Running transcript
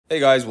Hey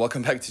guys,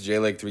 welcome back to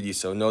Shapr3D.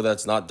 So no,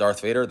 that's not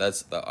Darth Vader,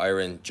 that's the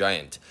Iron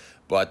Giant.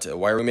 But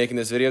why are we making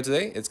this video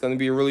today? It's going to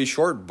be really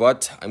short,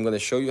 but I'm going to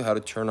show you how to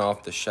turn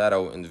off the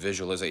shadow in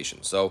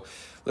visualization. So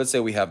let's say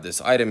we have this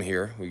item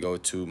here. We go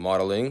to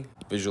modeling,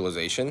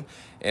 visualization,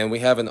 and we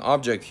have an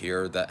object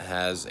here that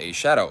has a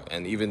shadow.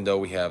 And even though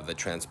we have the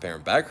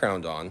transparent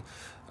background on,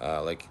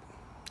 like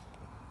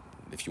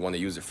if you want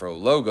to use it for a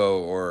logo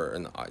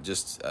or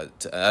just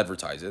to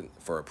advertise it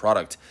for a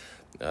product,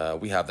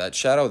 we have that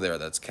shadow there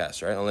that's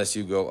cast, right? Unless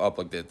you go up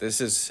like that. This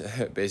is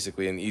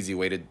basically an easy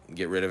way to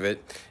get rid of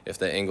it. If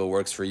the angle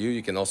works for you,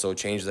 you can also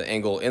change the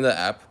angle in the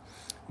app.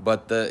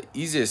 But the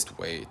easiest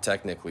way,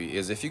 technically,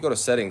 is if you go to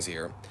settings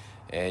here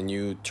and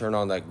you turn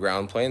on that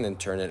ground plane and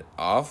turn it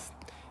off,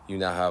 you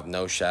now have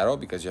no shadow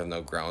because you have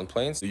no ground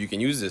plane. So you can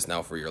use this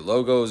now for your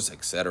logos,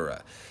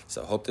 etc.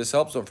 So hope this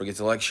helps. Don't forget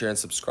to like, share, and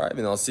subscribe,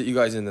 and I'll see you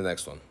guys in the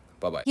next one.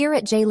 Bye-bye. Here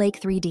at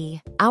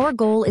Shapr3D, our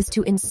goal is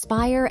to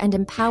inspire and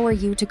empower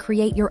you to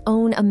create your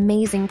own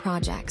amazing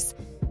projects.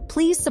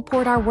 Please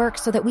support our work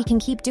so that we can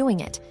keep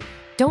doing it.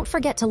 Don't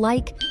forget to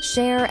like,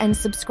 share, and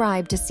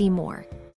subscribe to see more.